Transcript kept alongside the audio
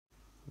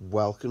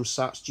Welcome,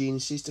 Sats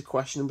Geniuses, to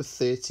question number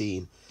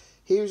 13.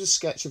 Here is a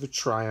sketch of a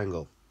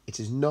triangle. It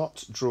is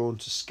not drawn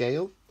to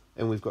scale,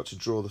 and we've got to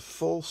draw the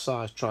full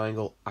size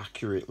triangle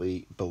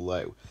accurately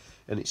below.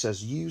 And it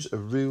says use a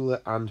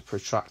ruler and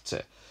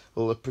protractor.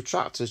 Well, a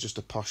protractor is just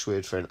a posh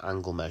word for an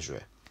angle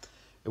measurer.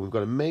 And we've got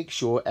to make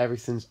sure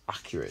everything's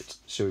accurate.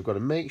 So we've got to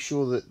make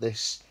sure that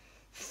this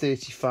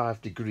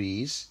 35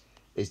 degrees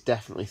is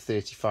definitely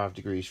 35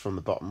 degrees from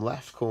the bottom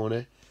left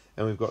corner,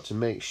 and we've got to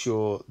make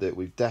sure that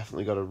we've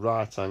definitely got a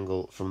right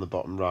angle from the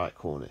bottom right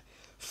corner.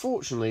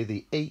 Fortunately,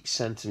 the 8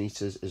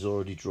 centimeters is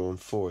already drawn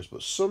for us,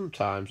 but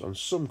sometimes on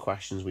some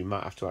questions we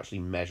might have to actually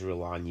measure a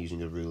line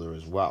using a ruler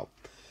as well.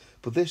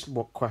 But this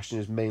question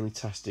is mainly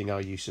testing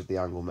our use of the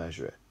angle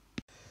measurer.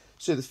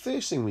 So the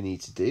first thing we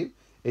need to do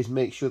is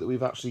make sure that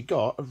we've actually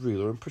got a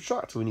ruler and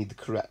protractor. We need the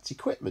correct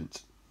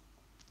equipment.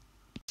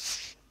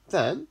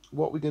 Then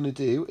what we're going to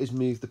do is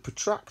move the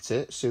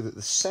protractor so that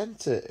the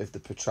centre of the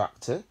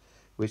protractor,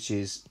 which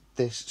is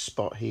this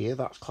spot here,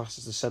 that's classed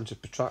as the centre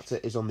of protractor,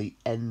 is on the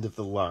end of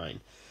the line.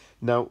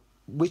 Now,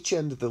 which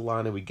end of the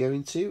line are we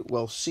going to?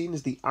 Well, seeing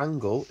as the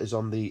angle is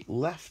on the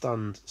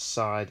left-hand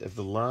side of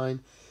the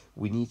line,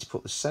 we need to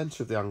put the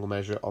centre of the angle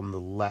measure on the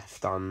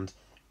left-hand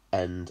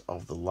end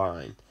of the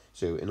line.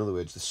 So, in other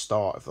words, the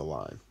start of the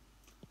line.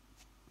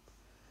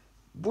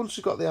 Once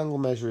we've got the angle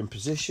measure in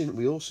position,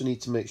 we also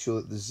need to make sure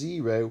that the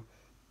 0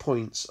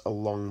 points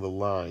along the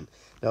line.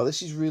 Now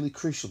this is really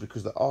crucial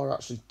because there are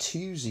actually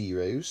 2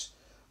 zeros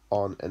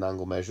on an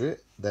angle measure.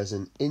 There's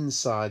an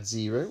inside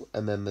 0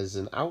 and then there's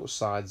an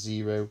outside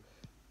 0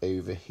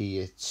 over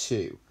here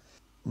too.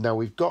 Now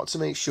we've got to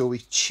make sure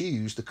we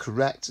choose the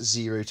correct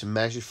 0 to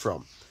measure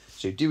from.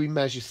 So do we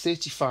measure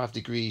 35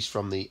 degrees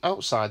from the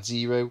outside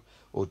 0,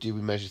 or do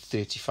we measure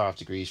 35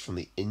 degrees from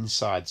the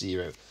inside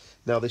 0?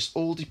 Now this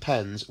all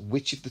depends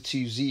which of the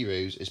 2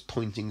 zeros is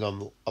pointing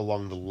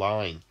along the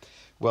line.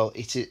 Well,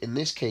 in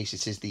this case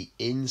it is the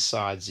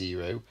inside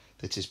 0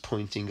 that is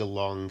pointing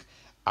along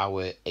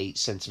our 8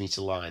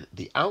 centimeter line.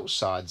 The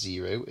outside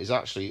 0 is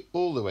actually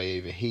all the way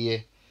over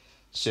here,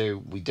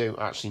 so we don't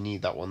actually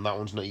need that one. That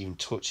one's not even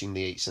touching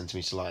the 8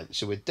 centimeter line.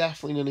 So we're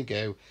definitely going to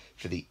go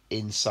for the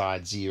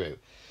inside 0.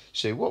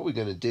 So what we're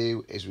going to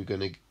do is we're going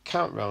to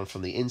count round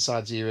from the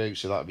inside 0,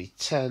 so that would be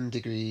 10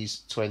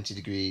 degrees, 20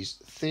 degrees,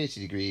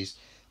 30 degrees,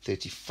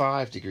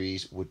 35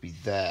 degrees would be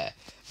there.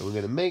 And we're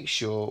going to make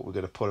sure we're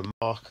going to put a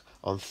mark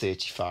on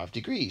 35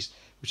 degrees,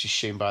 which is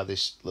shown by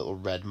this little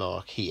red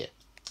mark here.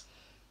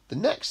 The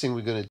next thing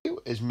we're going to do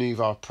is move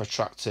our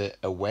protractor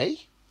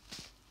away,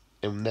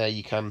 and there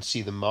you can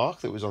see the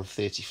mark that was on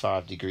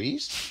 35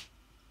 degrees.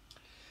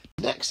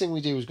 Next thing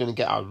we do is going to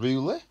get our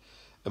ruler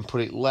and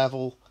put it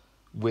level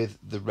with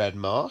the red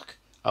mark,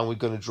 and we're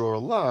going to draw a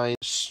line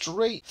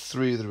straight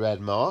through the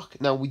red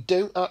mark. Now we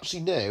don't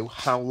actually know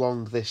how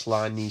long this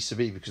line needs to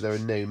be because there are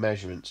no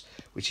measurements,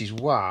 which is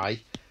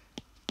why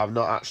I'm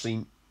not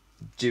actually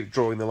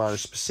drawing the line a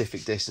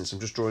specific distance. I'm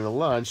just drawing a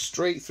line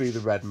straight through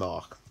the red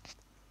mark.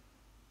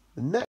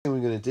 The next thing we're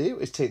going to do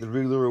is take the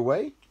ruler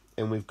away,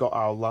 and we've got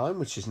our line,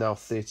 which is now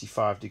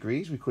 35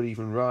 degrees. We could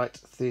even write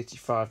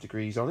 35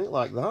 degrees on it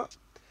like that.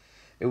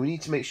 And we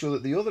need to make sure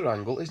that the other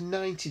angle is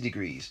 90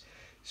 degrees.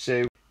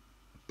 So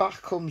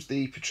back comes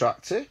the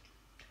protractor.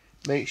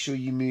 Make sure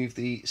you move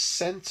the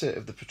centre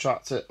of the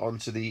protractor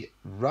onto the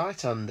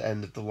right hand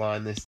end of the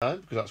line this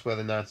time, because that's where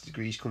the 90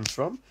 degrees comes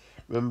from.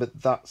 Remember,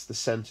 that's the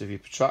centre of your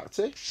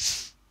protractor.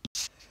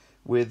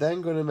 We're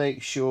then going to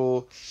make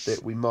sure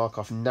that we mark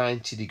off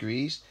 90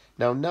 degrees.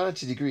 Now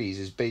 90 degrees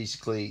is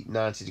basically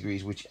 90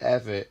 degrees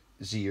whichever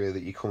 0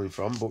 that you're coming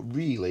from, but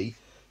really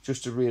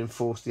just to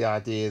reinforce the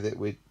idea that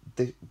we're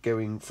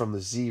going from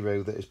the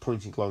 0 that is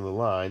pointing along the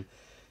line.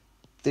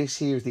 This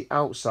here is the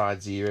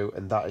outside 0,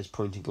 and that is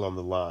pointing along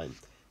the line.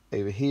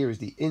 Over here is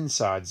the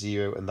inside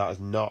 0, and that is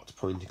not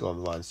pointing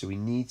along the line. So we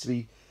need to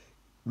be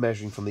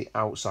measuring from the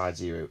outside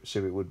 0.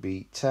 So it would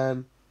be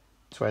 10,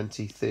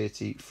 20,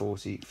 30,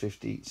 40,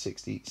 50,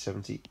 60,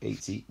 70,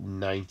 80,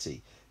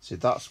 90. So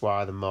that's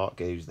why the mark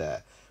goes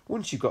there.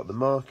 Once you've got the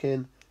mark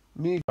in,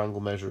 move your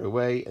angle measure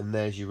away, and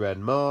there's your red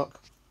mark.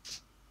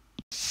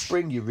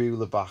 Bring your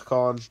ruler back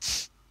on,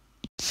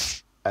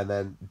 and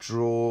then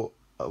draw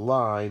a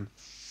line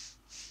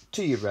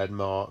to your red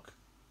mark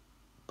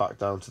back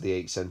down to the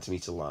 8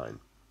 centimeter line.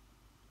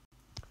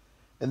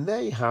 And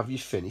there you have your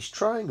finished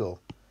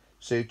triangle.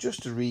 So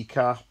just to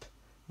recap,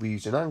 we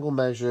used an angle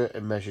measure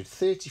and measured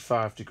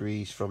 35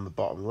 degrees from the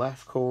bottom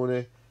left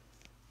corner,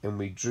 and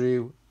we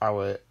drew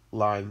our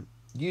line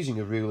using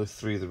a ruler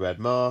through the red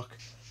mark.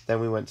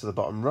 Then we went to the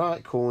bottom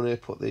right corner,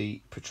 put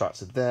the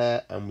protractor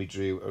there, and we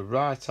drew a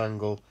right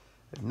angle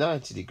of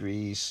 90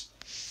 degrees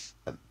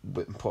and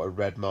put a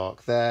red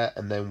mark there,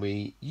 and then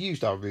we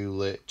used our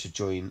ruler to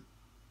join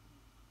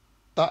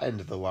that end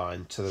of the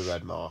line to the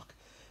red mark,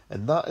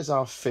 and that is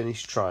our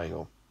finished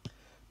triangle.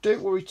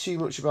 Don't worry too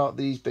much about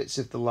these bits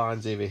of the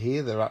lines over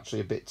here, they're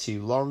actually a bit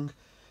too long.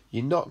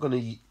 You're not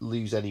going to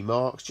lose any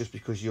marks just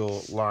because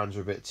your lines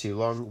are a bit too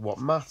long. What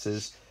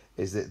matters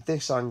is that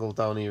this angle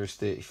down here is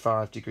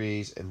 35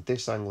 degrees and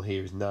this angle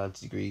here is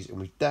 90 degrees, and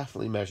we've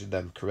definitely measured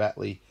them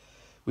correctly.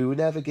 We were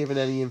never given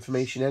any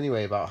information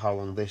anyway about how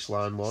long this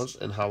line was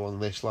and how long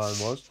this line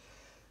was.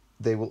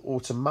 They will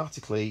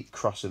automatically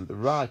cross at the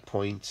right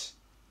point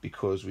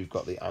because we've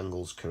got the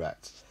angles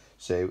correct.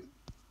 So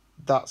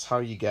that's how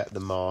you get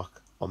the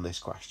mark on this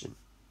question.